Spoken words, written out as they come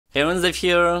Hey, Wednesday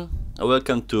here.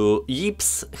 Welcome to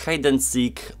Yeeps Hide and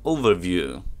Seek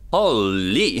Overview.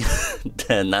 Holy!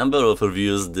 The number of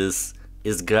reviews this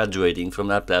is graduating from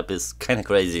LapLap is kinda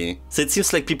crazy. So it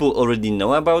seems like people already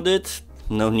know about it.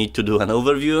 No need to do an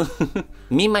overview.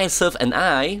 Me, myself and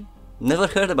I never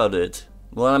heard about it.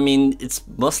 Well, I mean, it's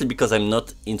mostly because I'm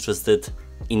not interested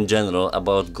in general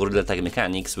about gorilla tag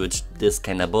mechanics, which this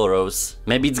kinda borrows.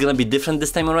 Maybe it's gonna be different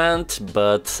this time around,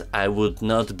 but I would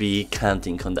not be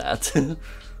counting on that.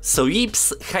 So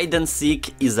Yeeps Hide and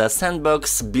Seek is a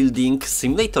sandbox building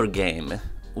simulator game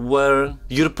where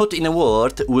you're put in a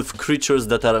world with creatures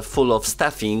that are full of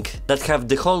stuffing, that have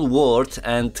the whole world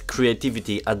and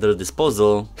creativity at their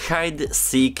disposal. Hide,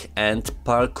 seek and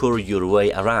parkour your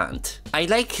way around. I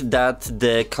like that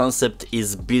the concept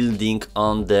is building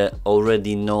on the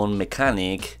already known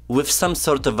mechanic with some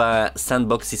sort of a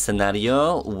sandboxy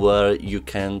scenario where you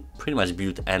can pretty much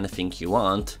build anything you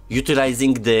want,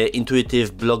 utilizing the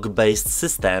intuitive block-based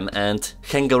system and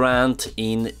hang around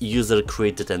in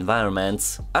user-created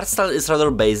environments. Art style is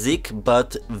rather basic,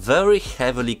 but very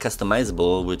heavily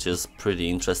customizable, which is pretty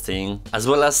interesting. As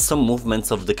well as some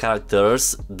movements of the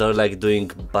characters, they're like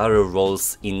doing barrel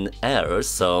rolls in air,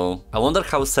 so I wonder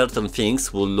how certain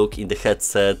things will look in the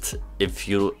headset if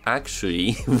you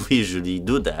actually visually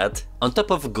do that. On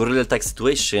top of gorilla tag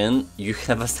situation, you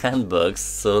have a sandbox,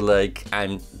 so like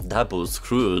I'm double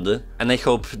screwed. And I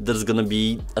hope there's gonna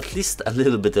be at least a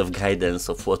little bit of guidance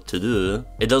of what to do.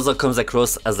 It also comes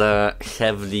across as a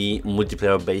heavily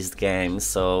multiplayer based game,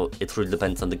 so it really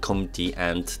depends on the community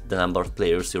and the number of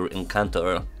players you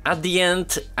encounter. At the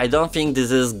end, I don't think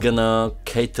this is gonna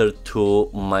cater to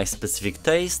my specific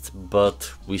taste,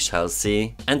 but we shall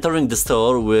see. Entering the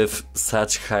store with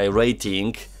such high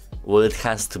rating, well, it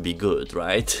has to be good,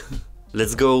 right?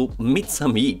 Let's go meet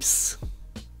some Yeeps.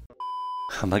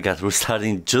 Oh my god, we're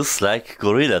starting just like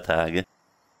gorilla tag.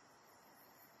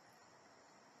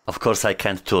 Of course I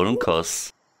can't turn,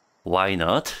 cause why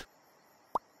not?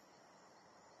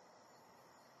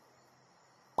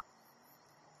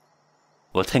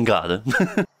 Well, thank god.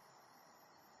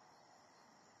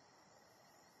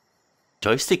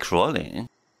 Joystick rolling?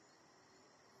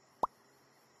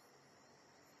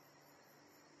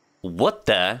 What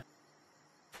the?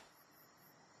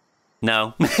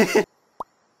 No.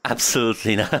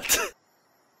 Absolutely not.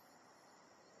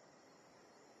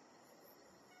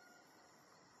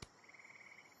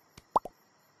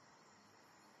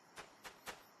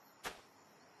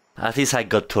 At least I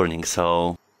got turning,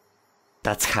 so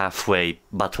that's halfway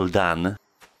battle done.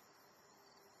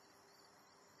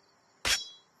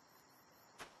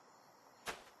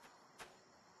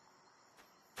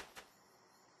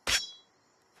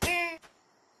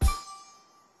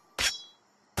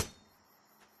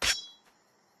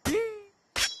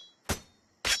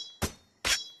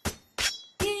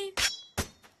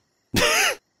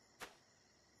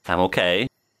 I'm okay.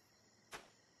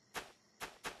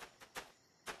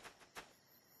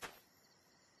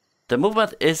 The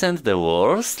movement isn't the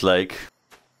worst, like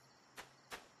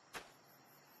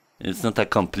it's not a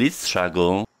complete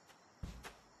struggle.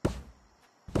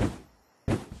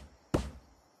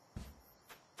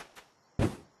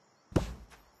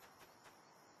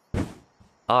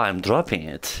 Oh, I'm dropping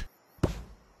it.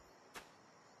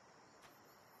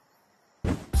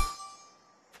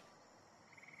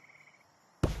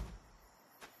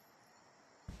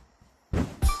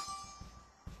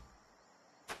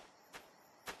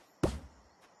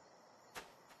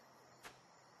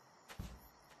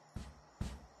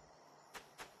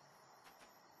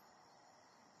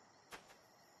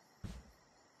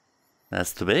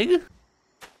 That's too big?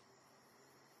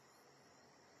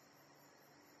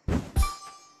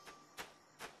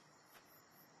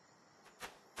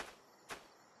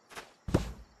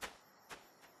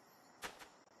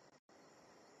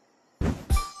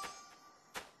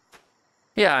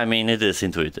 Yeah, I mean, it is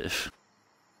intuitive.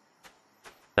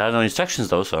 There are no instructions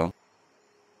though, so...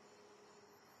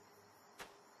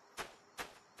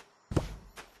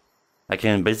 I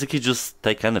can basically just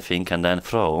take anything and then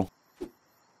throw.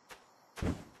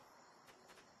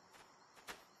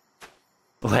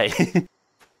 Wait.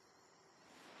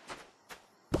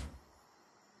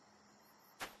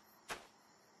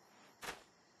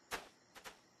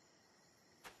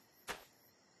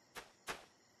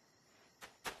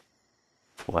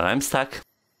 Well, I'm stuck.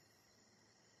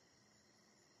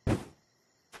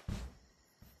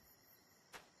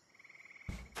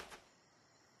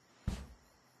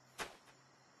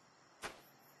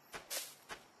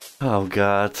 Oh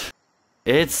god.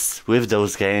 It's with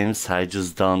those games, I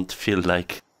just don't feel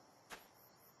like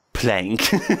playing.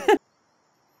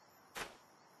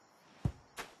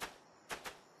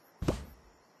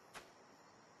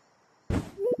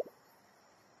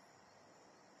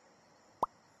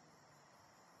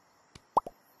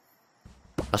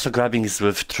 Also grabbing is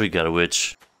with trigger,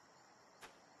 which...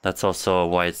 That's also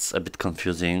why it's a bit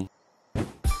confusing.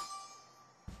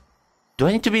 Do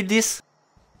I need to beat this?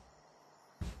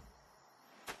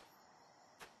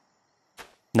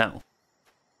 No.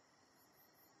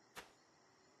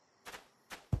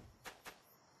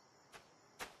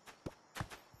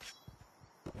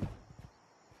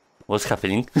 What's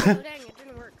happening? Oh dang, it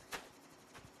didn't work.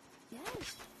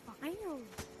 Yes, finally.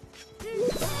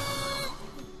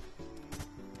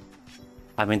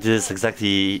 I mean, this is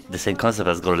exactly the same concept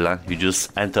as Gorilla. You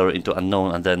just enter into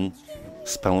unknown and then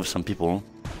spam with some people.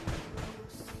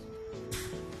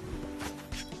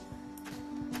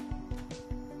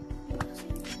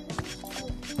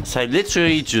 So I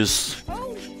literally just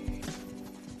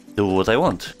do what I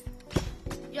want.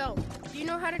 Yo, do you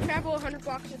know how to travel 100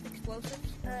 blocks with explosives?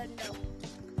 No.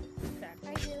 Okay.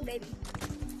 I do. Maybe.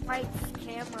 Lights,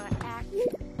 camera, action.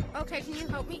 Okay, can you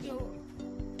help me?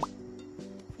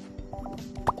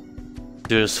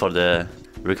 Just for the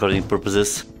recording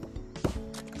purposes.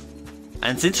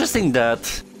 And it's interesting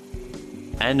that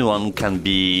anyone can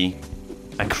be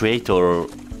a creator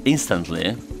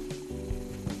instantly.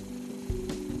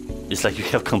 It's like you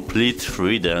have complete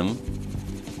freedom.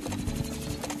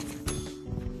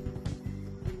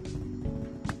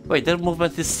 Wait, their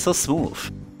movement is so smooth.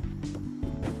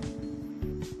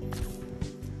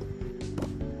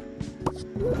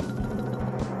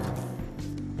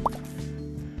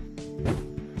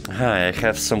 I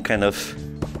have some kind of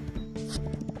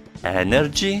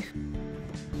energy.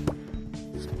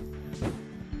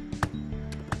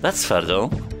 That's fair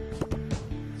though.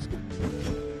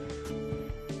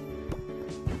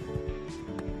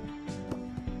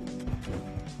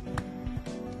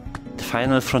 The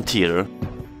final frontier.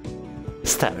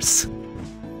 Stairs.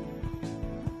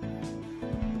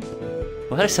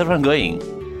 Where is everyone going?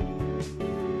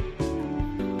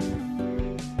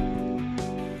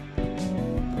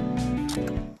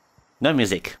 No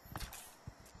music.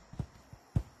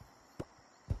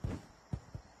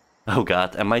 Oh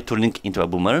god, am I turning into a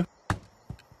boomer?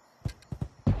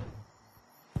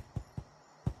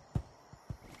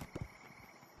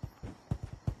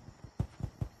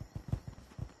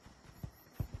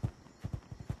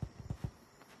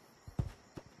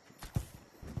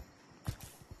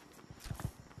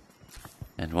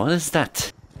 And what is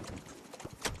that?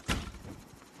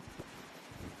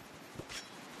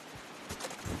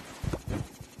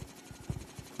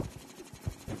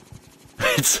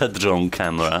 It's a drone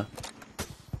camera.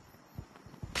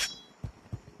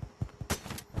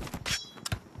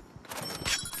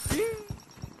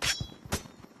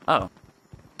 Oh.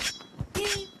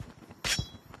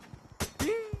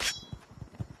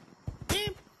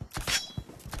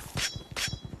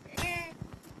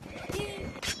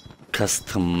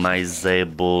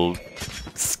 Customizable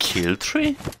skill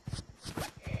tree?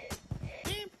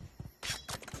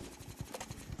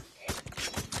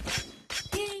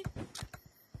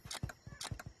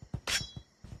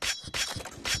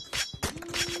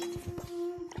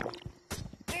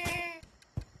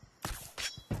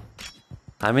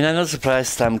 I mean, I'm not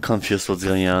surprised, I'm confused what's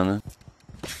going on.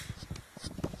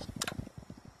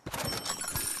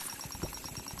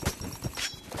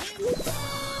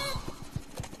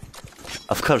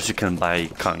 Of course you can buy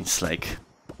coins, like,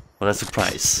 what a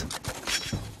surprise.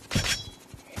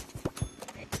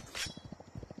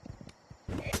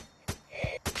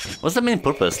 What's the main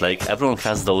purpose? Like, everyone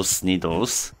has those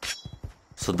needles,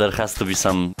 so there has to be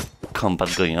some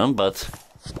combat going on, but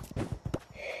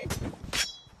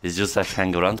it's just a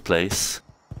hang around place.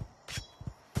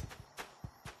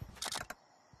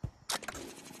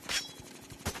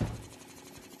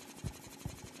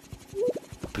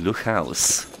 Blue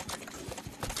house.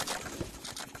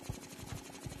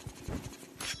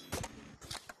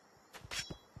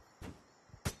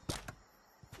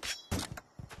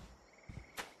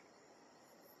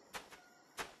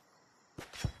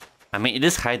 I mean, it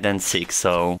is hide and seek,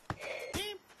 so...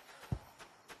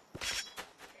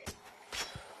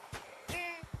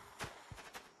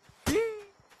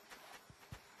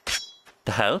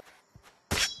 The hell?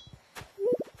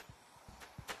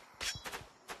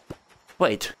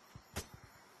 Wait.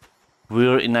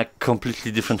 We're in a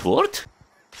completely different world?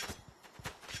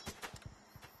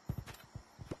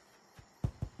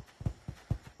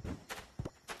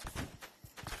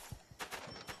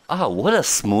 Oh, what a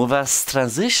smooth ass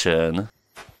transition.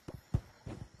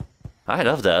 I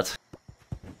love that.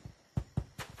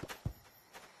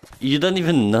 You don't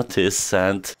even notice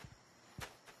and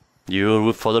you're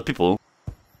with other people.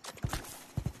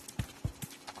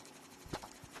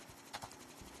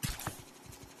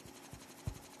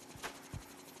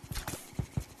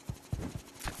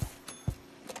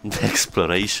 The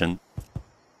exploration.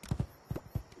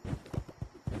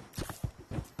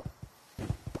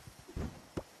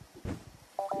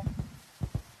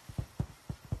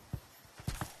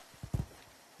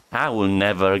 I will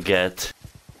never get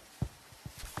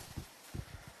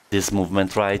this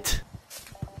movement right.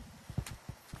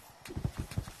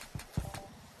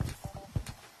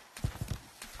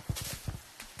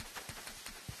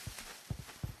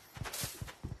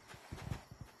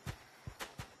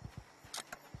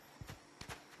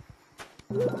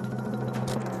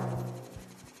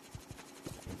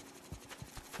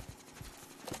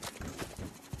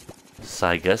 So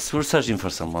I guess we're searching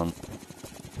for someone.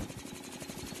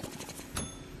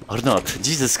 Or not.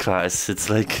 Jesus Christ, it's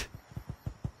like...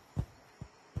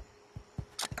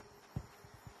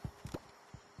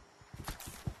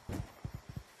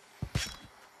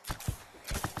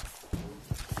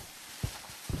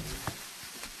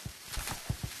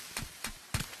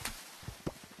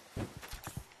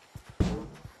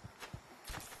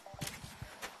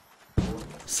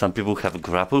 Some people have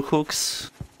grapple hooks.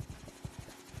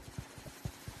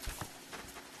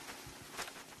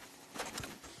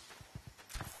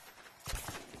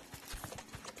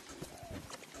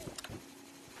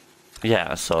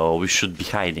 Yeah, so we should be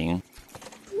hiding.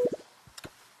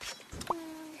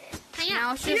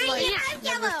 Now it's just like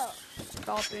yellow.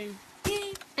 stopping.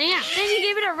 Yeah, then you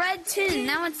gave it a red tin.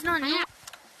 Now it's not.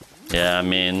 Yeah, I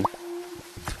mean,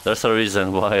 there's a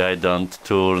reason why I don't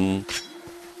turn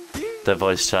the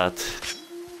voice chat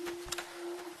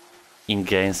in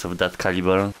games of that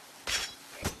caliber.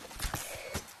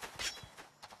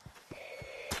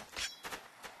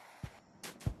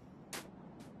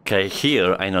 Okay,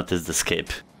 here I noticed the skip.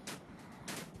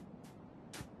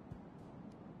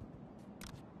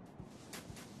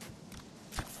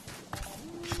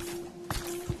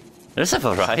 There's a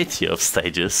variety of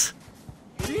stages.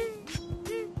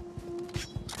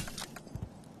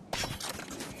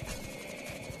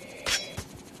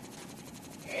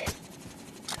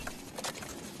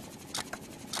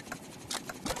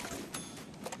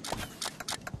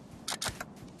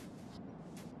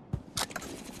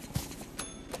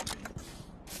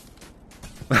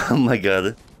 Oh my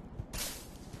god.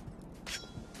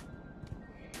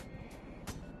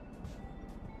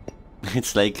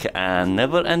 It's like a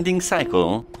never-ending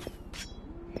cycle.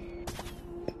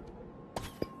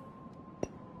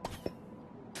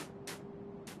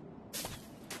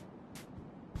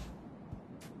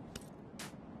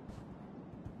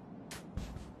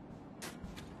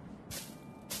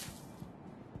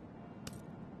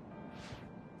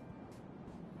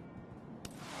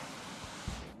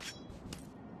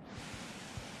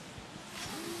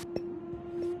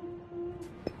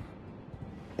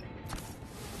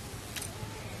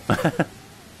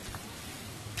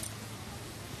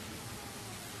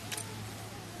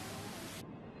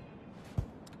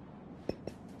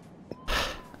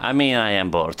 I mean, I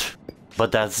am bored,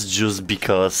 but that's just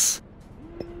because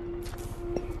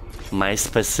my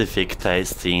specific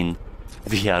taste in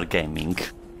VR gaming.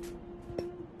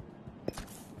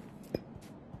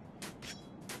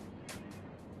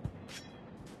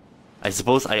 I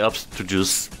suppose I opt to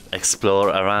just explore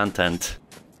around and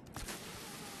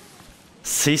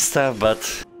see stuff,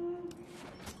 but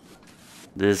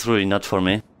this is really not for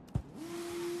me.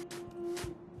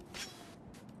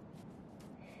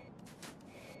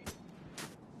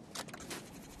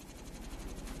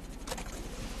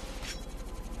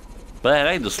 But I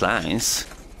like those lines.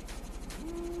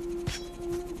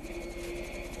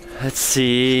 Let's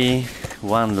see,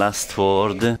 one last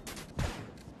word.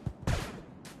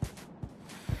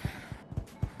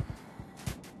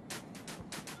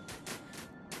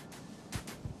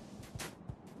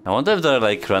 I wonder if they're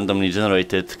like randomly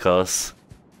generated, cause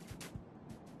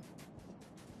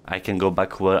I can go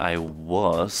back where I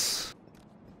was.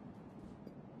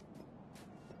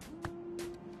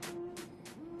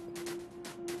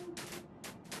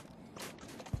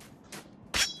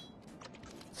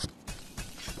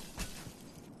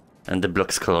 And the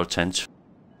block's color change.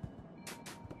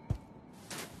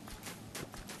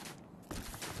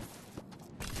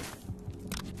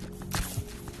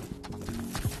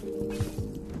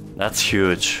 That's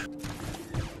huge.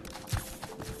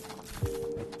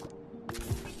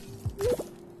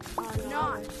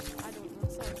 Not. I don't know.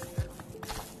 Sorry.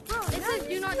 It says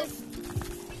do not.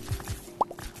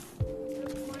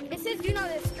 It says do not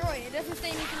destroy. It doesn't say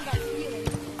anything about stealing.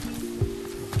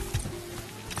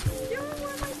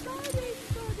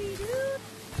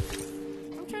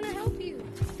 I'm trying to help you.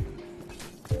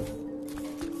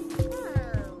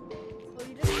 Well,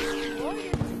 you just destroyed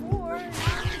it before.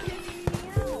 Now you're kicking me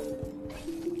out.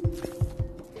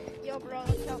 Yo, bro,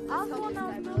 let's help. I'll go now.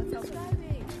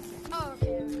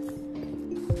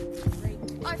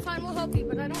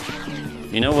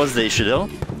 You know what's the issue though?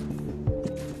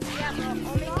 Yeah, well, I'll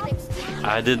make an example.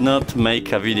 I did not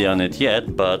make a video on it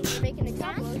yet, but Make an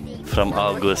example. from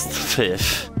August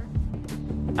 5th,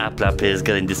 AppLab is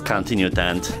getting discontinued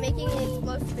and I'm making an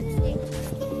explosive mistake.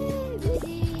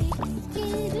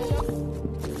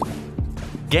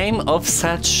 game of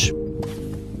such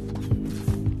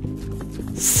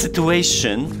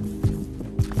situation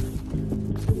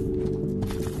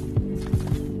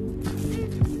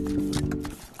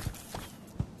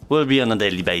will be on a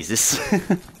daily basis.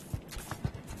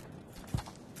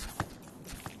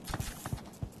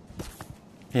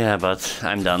 Yeah, but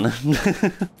I'm done.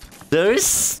 There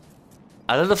is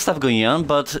a lot of stuff going on,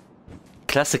 but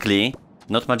classically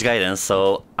not much guidance,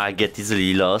 so I get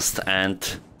easily lost and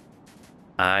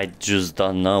I just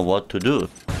don't know what to do.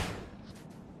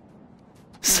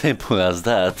 Simple as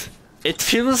that. It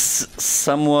feels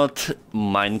somewhat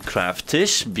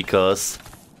Minecraft-ish because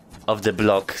of the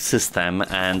block system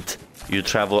and you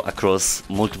travel across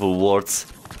multiple worlds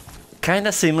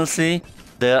kinda seamlessly.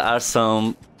 There are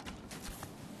some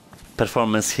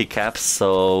performance hiccups,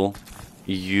 so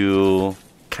you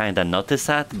kinda notice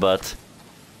that, but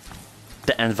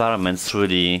the environments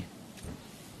really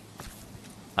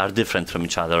are different from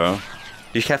each other.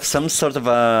 You have some sort of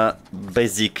a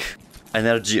basic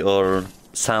energy or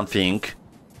something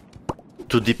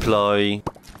to deploy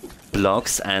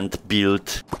blocks and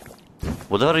build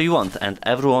whatever you want, and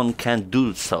everyone can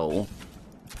do so,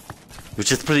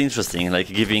 which is pretty interesting, like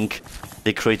giving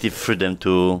the creative freedom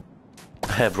to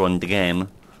everyone in the game.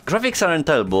 Graphics aren't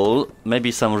terrible,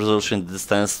 maybe some resolution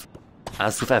distance,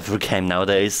 as with every game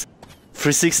nowadays.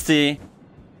 360,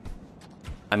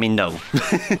 I mean no.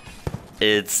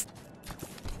 It's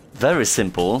very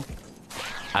simple.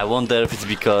 I wonder if it's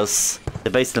because the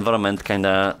base environment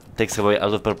kinda takes away a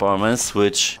lot of performance,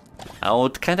 which I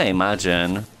would kinda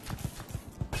imagine,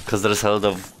 because there's a lot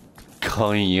of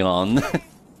going on,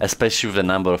 especially with the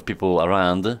number of people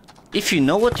around. If you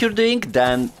know what you're doing,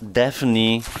 then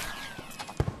definitely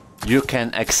you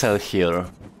can excel here.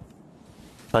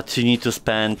 But you need to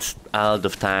spend a lot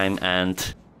of time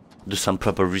and do some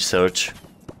proper research,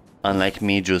 unlike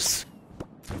me just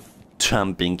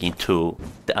jumping into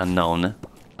the unknown.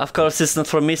 Of course it's not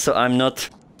for me, so I'm not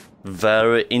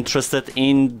very interested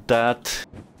in that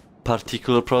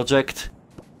particular project,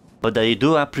 but I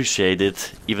do appreciate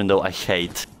it, even though I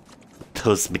hate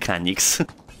those mechanics.